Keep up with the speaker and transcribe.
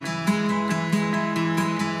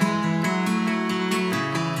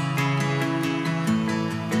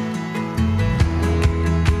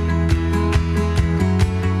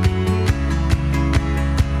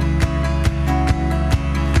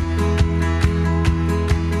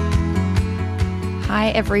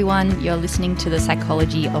Hi everyone, you're listening to the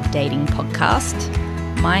Psychology of Dating podcast.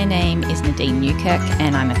 My name is Nadine Newkirk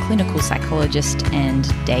and I'm a clinical psychologist and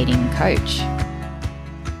dating coach.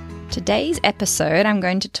 Today's episode, I'm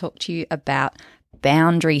going to talk to you about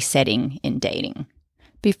boundary setting in dating.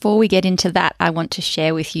 Before we get into that, I want to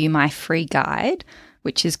share with you my free guide,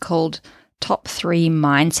 which is called Top 3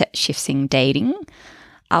 Mindset Shifts in Dating.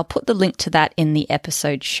 I'll put the link to that in the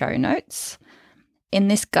episode show notes. In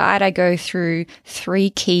this guide, I go through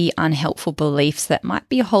 3 key unhelpful beliefs that might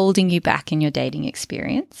be holding you back in your dating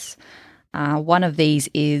experience. One of these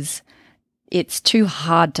is, it's too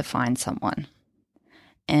hard to find someone.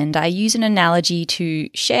 And I use an analogy to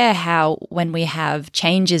share how when we have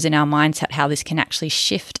changes in our mindset, how this can actually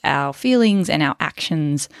shift our feelings and our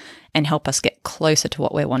actions and help us get closer to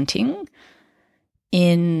what we're wanting.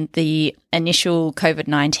 In the initial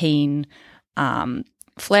COVID-19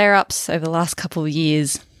 flare-ups over the last couple of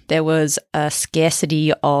years, there was a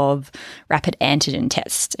scarcity of rapid antigen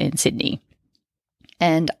tests in Sydney.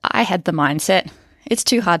 And I had the mindset, it's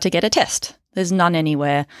too hard to get a test. There's none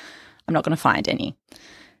anywhere. I'm not going to find any.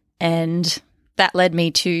 And that led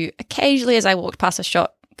me to occasionally, as I walked past a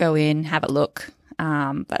shop, go in, have a look.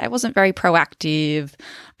 But I wasn't very proactive.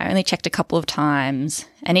 I only checked a couple of times.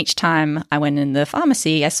 And each time I went in the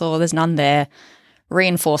pharmacy, I saw there's none there.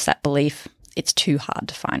 Reinforced that belief. It's too hard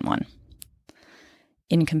to find one.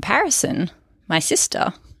 In comparison, my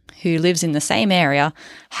sister, who lives in the same area,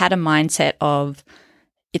 had a mindset of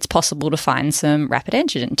it's possible to find some rapid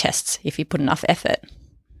antigen tests if you put enough effort.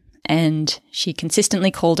 And she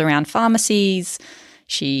consistently called around pharmacies.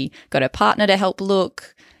 She got her partner to help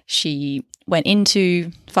look. She went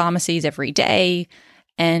into pharmacies every day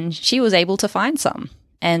and she was able to find some.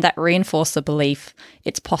 And that reinforced the belief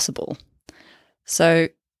it's possible. So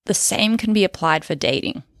the same can be applied for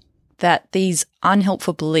dating, that these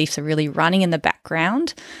unhelpful beliefs are really running in the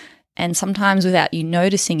background and sometimes without you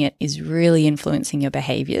noticing it is really influencing your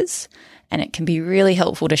behaviors. And it can be really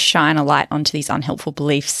helpful to shine a light onto these unhelpful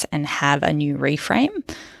beliefs and have a new reframe,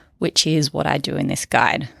 which is what I do in this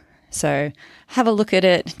guide. So have a look at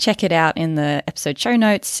it, check it out in the episode show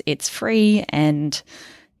notes. It's free. And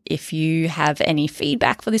if you have any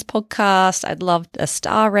feedback for this podcast, I'd love a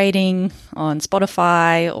star rating on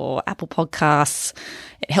Spotify or Apple Podcasts.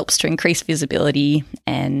 It helps to increase visibility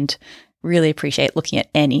and really appreciate looking at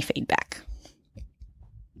any feedback.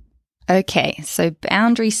 Okay, so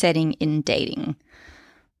boundary setting in dating.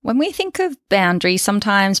 When we think of boundaries,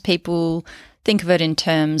 sometimes people think of it in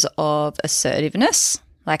terms of assertiveness,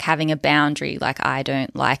 like having a boundary, like I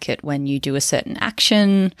don't like it when you do a certain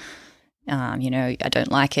action. I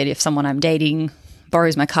don't like it if someone I'm dating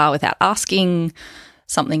borrows my car without asking,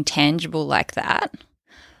 something tangible like that.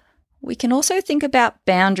 We can also think about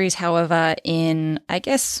boundaries, however, in, I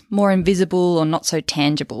guess, more invisible or not so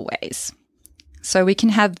tangible ways. So we can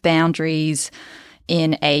have boundaries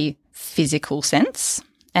in a physical sense,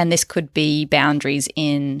 and this could be boundaries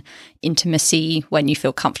in intimacy when you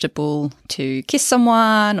feel comfortable to kiss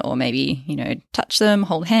someone or maybe, touch them,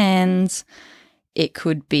 hold hands. It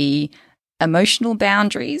could be emotional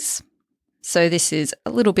boundaries. So this is a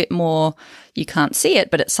little bit more, you can't see it,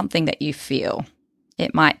 but it's something that you feel.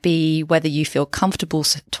 It might be whether you feel comfortable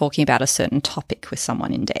talking about a certain topic with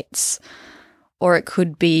someone in dates. Or it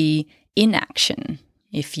could be inaction.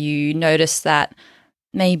 If you notice that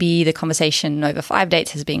maybe the conversation over 5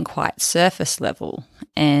 dates has been quite surface level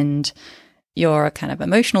and your kind of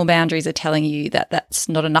emotional boundaries are telling you that that's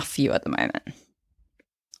not enough for you at the moment.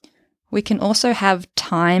 We can also have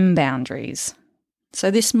time boundaries.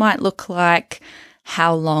 So this might look like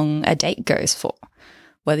how long a date goes for,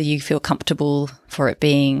 whether you feel comfortable for it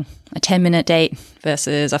being a 10-minute date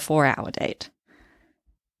versus a 4-hour date.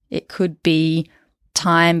 It could be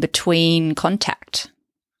time between contact,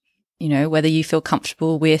 whether you feel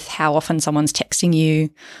comfortable with how often someone's texting you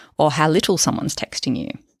or how little someone's texting you.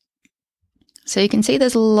 So you can see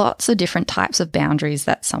there's lots of different types of boundaries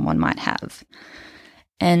that someone might have.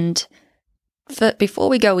 And before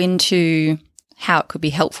we go into how it could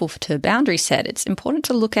be helpful to boundary set, it's important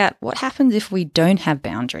to look at what happens if we don't have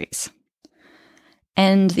boundaries.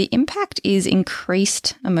 And the impact is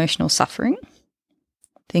increased emotional suffering,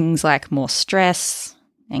 things like more stress,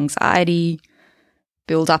 anxiety,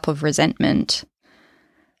 build-up of resentment.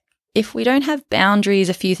 If we don't have boundaries,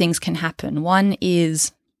 a few things can happen. One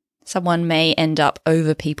is someone may end up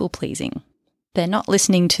over people-pleasing. They're not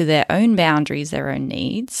listening to their own boundaries, their own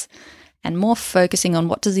needs, and more focusing on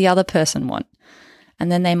what does the other person want.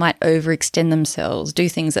 And then they might overextend themselves, do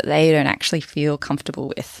things that they don't actually feel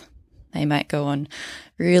comfortable with. They might go on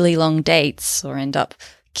really long dates or end up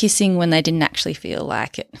kissing when they didn't actually feel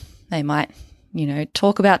like it. They might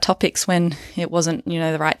talk about topics when it wasn't,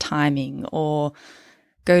 the right timing, or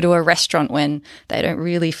go to a restaurant when they don't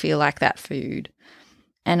really feel like that food.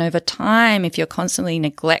 And over time, if you're constantly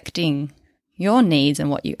neglecting your needs and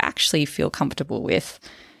what you actually feel comfortable with,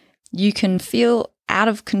 you can feel out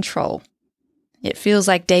of control. It feels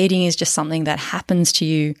like dating is just something that happens to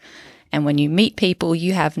you, and when you meet people,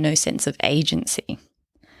 you have no sense of agency.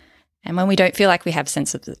 And when we don't feel like we have a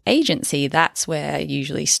sense of agency, that's where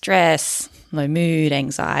usually stress, low mood,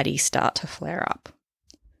 anxiety start to flare up.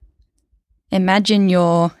 Imagine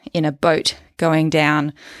you're in a boat going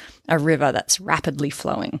down a river that's rapidly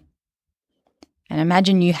flowing. And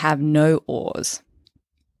imagine you have no oars.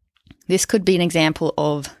 This could be an example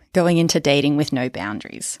of going into dating with no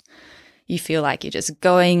boundaries. You feel like you're just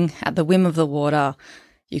going at the whim of the water.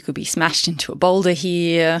 You could be smashed into a boulder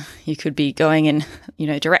here. You could be going in,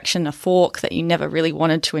 direction, a fork that you never really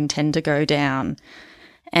wanted to intend to go down.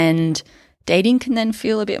 And dating can then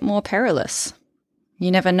feel a bit more perilous.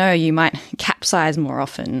 You never know, you might capsize more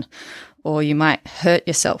often, or you might hurt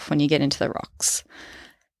yourself when you get into the rocks.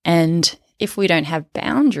 And if we don't have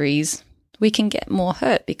boundaries, we can get more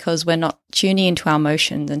hurt because we're not tuning into our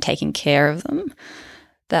emotions and taking care of them,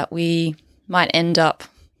 that we might end up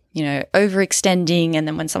overextending, and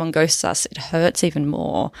then when someone ghosts us, it hurts even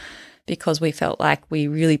more because we felt like we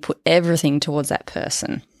really put everything towards that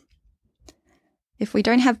person. If we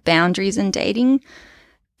don't have boundaries in dating,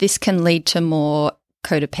 this can lead to more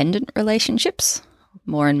codependent relationships,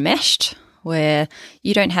 more enmeshed, where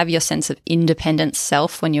you don't have your sense of independent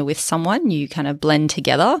self when you're with someone. You kind of blend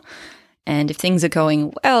together. And if things are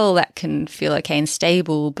going well, that can feel okay and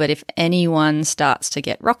stable. But if anyone starts to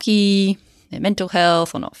get rocky, their mental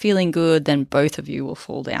health, or not feeling good, then both of you will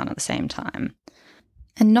fall down at the same time.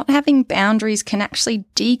 And not having boundaries can actually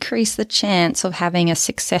decrease the chance of having a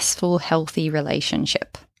successful, healthy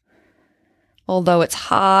relationship. Although it's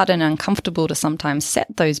hard and uncomfortable to sometimes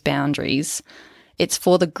set those boundaries, it's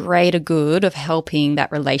for the greater good of helping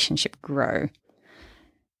that relationship grow.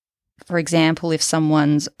 For example, if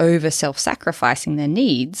someone's over self-sacrificing their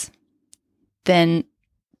needs,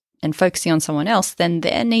 and focusing on someone else, then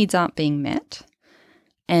their needs aren't being met.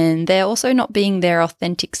 And they're also not being their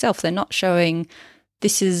authentic self. They're not showing,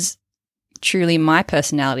 this is truly my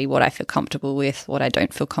personality, what I feel comfortable with, what I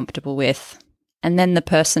don't feel comfortable with. And then the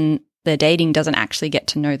person they're dating doesn't actually get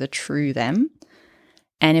to know the true them.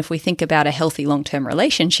 And if we think about a healthy long-term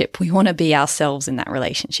relationship, we want to be ourselves in that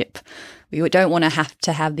relationship. We don't want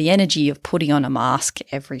to have the energy of putting on a mask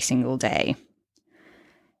every single day.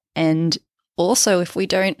 And also, if we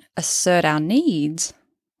don't assert our needs,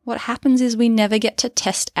 what happens is we never get to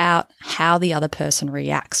test out how the other person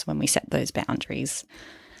reacts when we set those boundaries.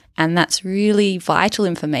 And that's really vital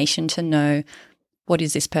information to know, what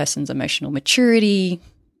is this person's emotional maturity?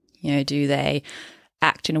 Do they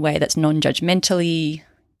act in a way that's non-judgmentally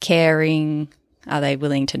caring? Are they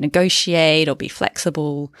willing to negotiate or be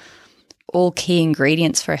flexible? All key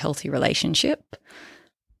ingredients for a healthy relationship.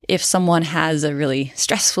 If someone has a really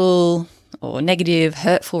stressful or negative,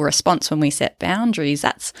 hurtful response when we set boundaries,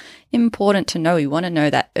 that's important to know. We want to know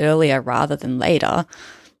that earlier rather than later,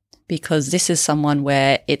 because this is someone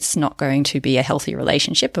where it's not going to be a healthy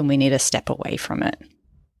relationship and we need to step away from it.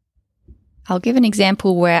 I'll give an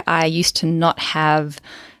example where I used to not have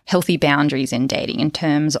healthy boundaries in dating in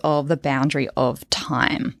terms of the boundary of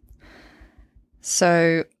time.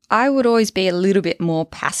 So I would always be a little bit more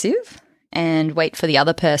passive and wait for the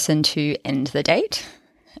other person to end the date,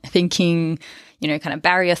 thinking, kind of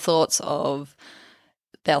barrier thoughts of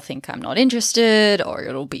they'll think I'm not interested, or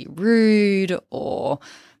it'll be rude, or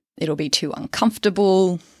it'll be too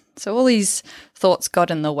uncomfortable. So all these thoughts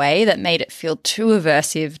got in the way that made it feel too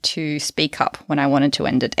aversive to speak up when I wanted to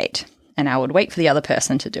end a date, and I would wait for the other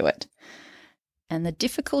person to do it. And the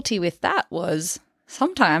difficulty with that was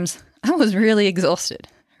sometimes I was really exhausted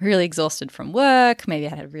from work. Maybe I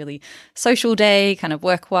had a really social day, kind of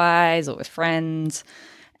work-wise or with friends.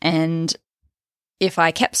 And if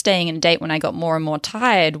I kept staying in a date when I got more and more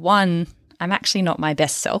tired, one, I'm actually not my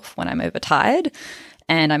best self when I'm overtired,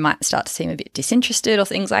 and I might start to seem a bit disinterested or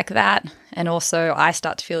things like that. And also I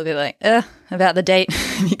start to feel a bit like, about the date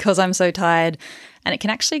because I'm so tired. And it can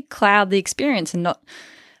actually cloud the experience and not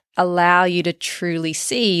allow you to truly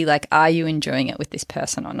see, like, are you enjoying it with this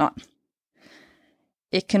person or not?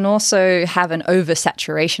 It can also have an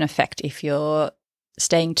oversaturation effect if you're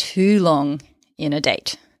staying too long in a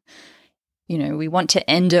date. We want to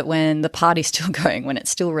end it when the party's still going, when it's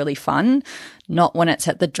still really fun, not when it's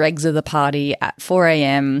at the dregs of the party at 4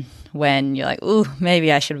 a.m. when you're like, oh,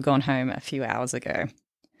 maybe I should have gone home a few hours ago.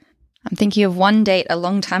 I'm thinking of one date a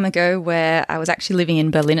long time ago where I was actually living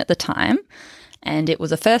in Berlin at the time, And it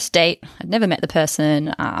was a first date. I'd never met the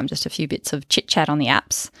person, just a few bits of chit-chat on the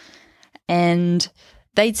apps. And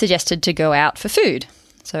they'd suggested to go out for food.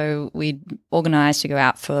 So we'd organised to go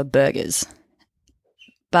out for burgers.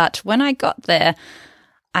 But when I got there,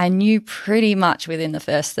 I knew pretty much within the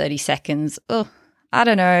first 30 seconds, I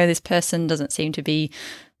don't know, this person doesn't seem to be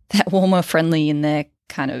that warm or friendly in their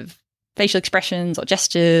kind of facial expressions or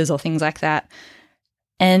gestures or things like that.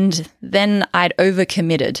 And then I'd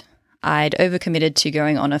overcommitted. To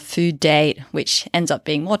going on a food date, which ends up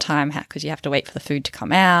being more time because you have to wait for the food to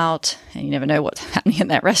come out and you never know what's happening in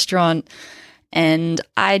that restaurant. And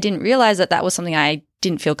I didn't realize that was something I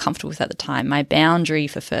didn't feel comfortable with at the time. My boundary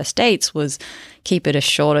for first dates was keep it a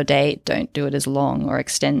shorter date, don't do it as long or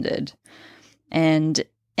extended. And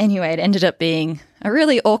anyway, it ended up being a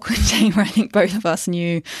really awkward date where I think both of us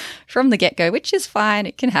knew from the get-go, which is fine,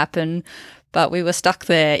 it can happen. But we were stuck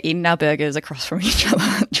there eating our burgers across from each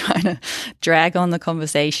other, trying to drag on the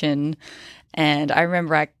conversation. And I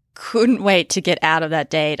remember I couldn't wait to get out of that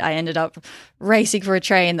date. I ended up racing for a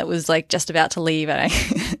train that was like just about to leave, and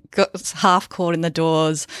I got half caught in the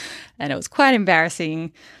doors, and it was quite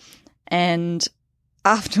embarrassing. And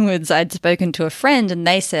afterwards, I'd spoken to a friend and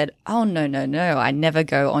they said, oh, no, I never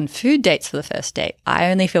go on food dates for the first date.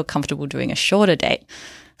 I only feel comfortable doing a shorter date.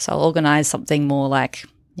 So I'll organise something more like,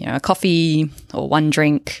 a coffee or one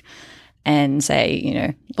drink and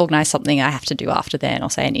say, organise something I have to do after then, or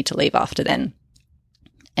say I need to leave after then.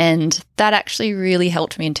 And that actually really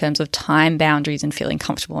helped me in terms of time boundaries and feeling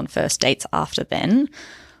comfortable on first dates after then,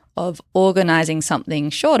 of organising something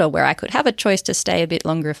shorter where I could have a choice to stay a bit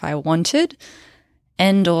longer if I wanted.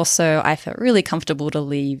 And also I felt really comfortable to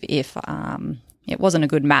leave if it wasn't a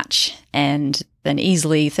good match, and then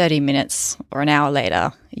easily 30 minutes or an hour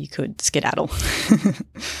later, you could skedaddle.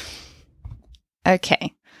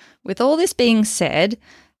 Okay, with all this being said,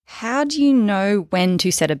 how do you know when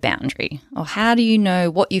to set a boundary? Or how do you know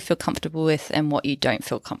what you feel comfortable with and what you don't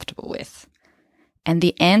feel comfortable with? And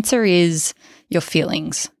the answer is your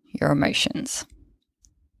feelings, your emotions.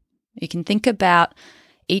 You can think about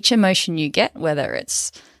each emotion you get, whether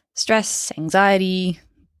it's stress, anxiety,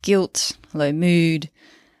 guilt, low mood.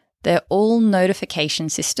 They're all notification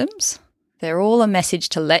systems. They're all a message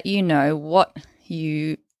to let you know what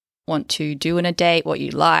you want to do in a date, what you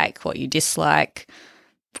like, what you dislike,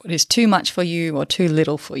 what is too much for you or too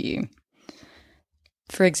little for you.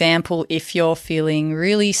 For example, if you're feeling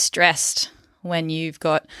really stressed when you've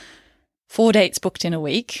got 4 dates booked in a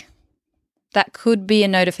week, that could be a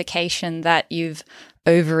notification that you've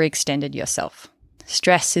overextended yourself.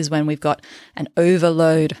 Stress is when we've got an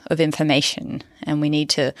overload of information and we need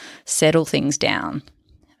to settle things down.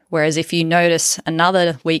 Whereas if you notice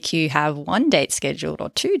another week you have 1 date scheduled or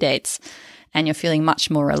 2 dates and you're feeling much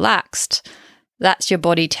more relaxed, that's your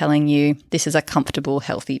body telling you this is a comfortable,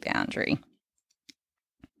 healthy boundary.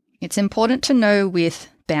 It's important to know with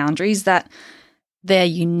boundaries that they're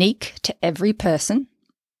unique to every person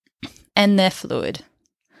and they're fluid.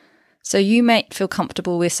 So you might feel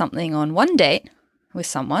comfortable with something on 1 date with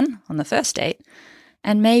someone on the first date,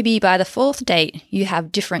 and maybe by the 4th date you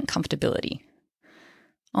have different comfortability.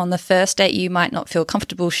 On the first date you might not feel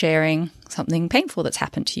comfortable sharing something painful that's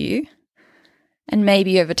happened to you, and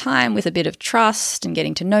maybe over time with a bit of trust and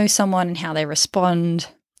getting to know someone and how they respond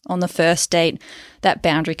on the first date, that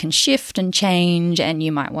boundary can shift and change and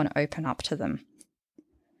you might want to open up to them.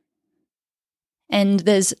 And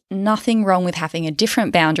there's nothing wrong with having a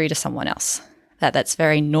different boundary to someone else. That's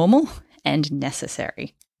very normal and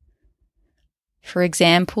necessary. For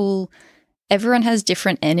example, everyone has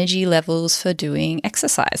different energy levels for doing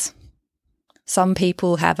exercise. Some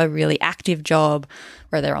people have a really active job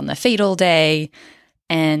where they're on their feet all day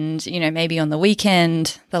and, maybe on the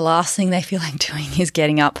weekend, the last thing they feel like doing is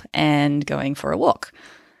getting up and going for a walk.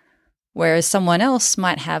 Whereas someone else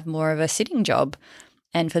might have more of a sitting job,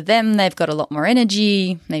 and for them, they've got a lot more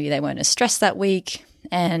energy. Maybe they weren't as stressed that week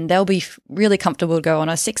and they'll be really comfortable to go on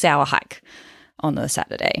a 6-hour hike on the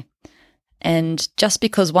Saturday. And just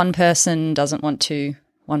because one person wants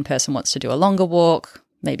to do a longer walk,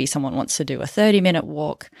 maybe someone wants to do a 30-minute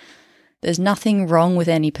walk, there's nothing wrong with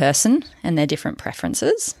any person and their different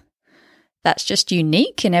preferences. That's just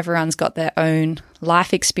unique, and everyone's got their own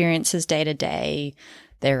life experiences day to day,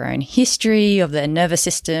 their own history of their nervous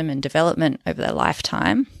system and development over their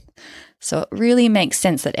lifetime. So it really makes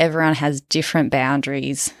sense that everyone has different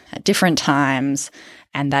boundaries at different times,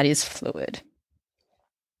 and that is fluid.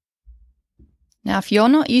 Now, if you're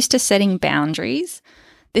not used to setting boundaries,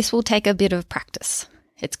 this will take a bit of practice.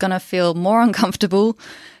 It's going to feel more uncomfortable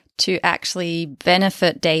to actually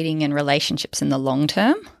benefit dating and relationships in the long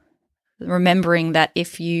term. Remembering that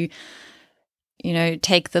if you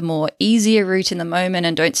take the more easier route in the moment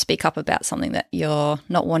and don't speak up about something that you're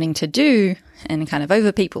not wanting to do and kind of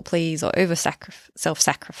over people please or over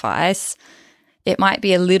self-sacrifice, it might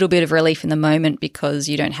be a little bit of relief in the moment because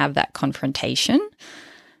you don't have that confrontation.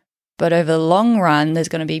 But over the long run, there's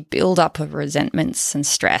going to be build-up of resentments and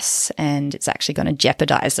stress, and it's actually going to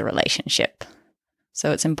jeopardize the relationship.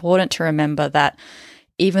 So it's important to remember that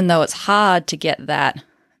even though it's hard to get that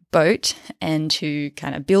boat and to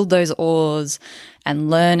kind of build those oars and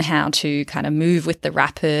learn how to kind of move with the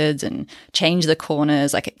rapids and change the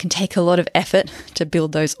corners, like it can take a lot of effort to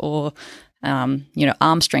build those arm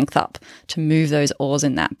strength up to move those oars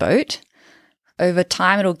in that boat. Over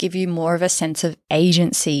time, it'll give you more of a sense of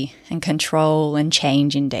agency and control and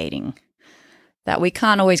change in dating. That we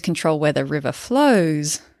can't always control where the river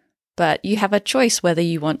flows, but you have a choice whether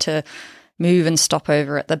you want to move and stop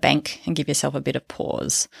over at the bank and give yourself a bit of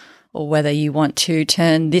pause, or whether you want to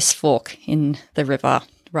turn this fork in the river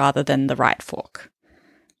rather than the right fork.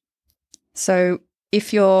 So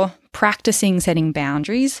if you're practicing setting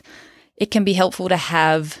boundaries, it can be helpful to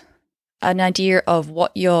have an idea of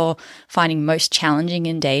what you're finding most challenging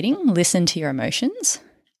in dating, listen to your emotions,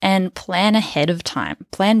 and plan ahead of time.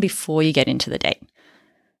 Plan before you get into the date.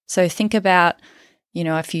 So think about,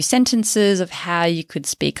 a few sentences of how you could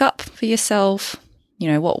speak up for yourself,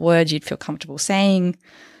 what words you'd feel comfortable saying.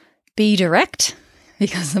 Be direct,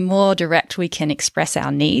 because the more direct we can express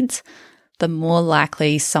our needs, the more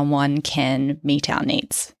likely someone can meet our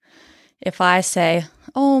needs. If I say,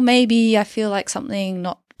 maybe I feel like something,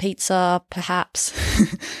 not pizza, perhaps,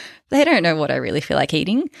 they don't know what I really feel like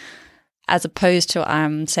eating, as opposed to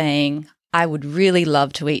I'm saying, I would really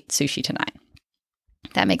love to eat sushi tonight.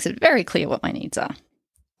 That makes it very clear what my needs are.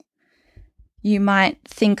 You might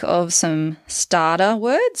think of some starter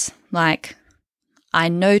words like, I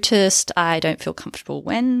noticed I don't feel comfortable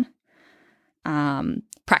when.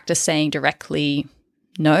 Practice saying directly,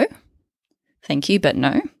 no, thank you, but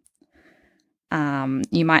no.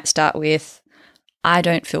 You might start with, I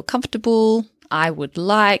don't feel comfortable, I would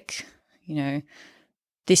like,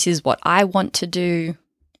 this is what I want to do.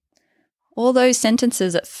 All those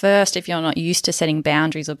sentences at first, if you're not used to setting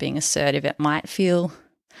boundaries or being assertive, it might feel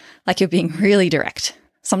like you're being really direct.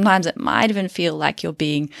 Sometimes it might even feel like you're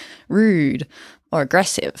being rude or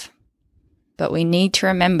aggressive. But we need to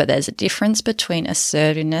remember there's a difference between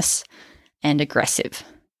assertiveness and aggressive.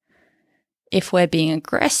 If we're being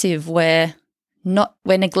aggressive, we're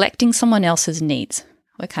neglecting someone else's needs.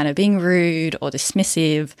 We're kind of being rude or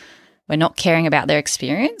dismissive. We're not caring about their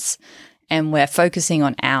experience, and we're focusing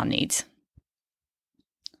on our needs.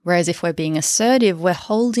 Whereas if we're being assertive, we're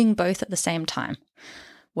holding both at the same time.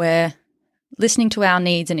 We're listening to our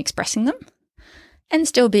needs and expressing them, and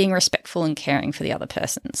still being respectful and caring for the other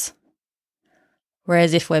person's.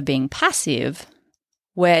 Whereas if we're being passive,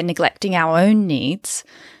 we're neglecting our own needs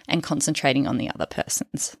and concentrating on the other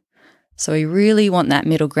person's. So we really want that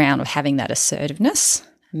middle ground of having that assertiveness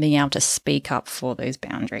and being able to speak up for those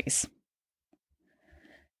boundaries.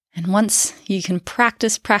 And once you can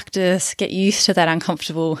practice, get used to that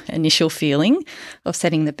uncomfortable initial feeling of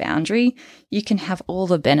setting the boundary, you can have all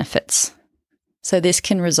the benefits. So this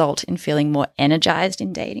can result in feeling more energized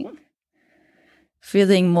in dating,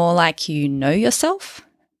 feeling more like you know yourself,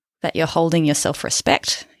 that you're holding your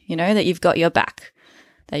self-respect, that you've got your back,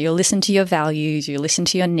 that you'll listen to your values, you'll listen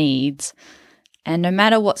to your needs, and no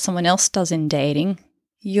matter what someone else does in dating,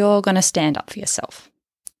 you're going to stand up for yourself.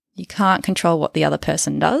 You can't control what the other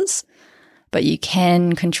person does, but you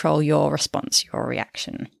can control your response, your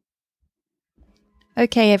reaction.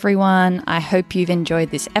 Okay, everyone, I hope you've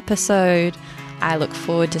enjoyed this episode. I look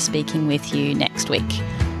forward to speaking with you next week.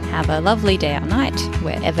 Have a lovely day or night,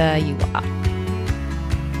 wherever you are.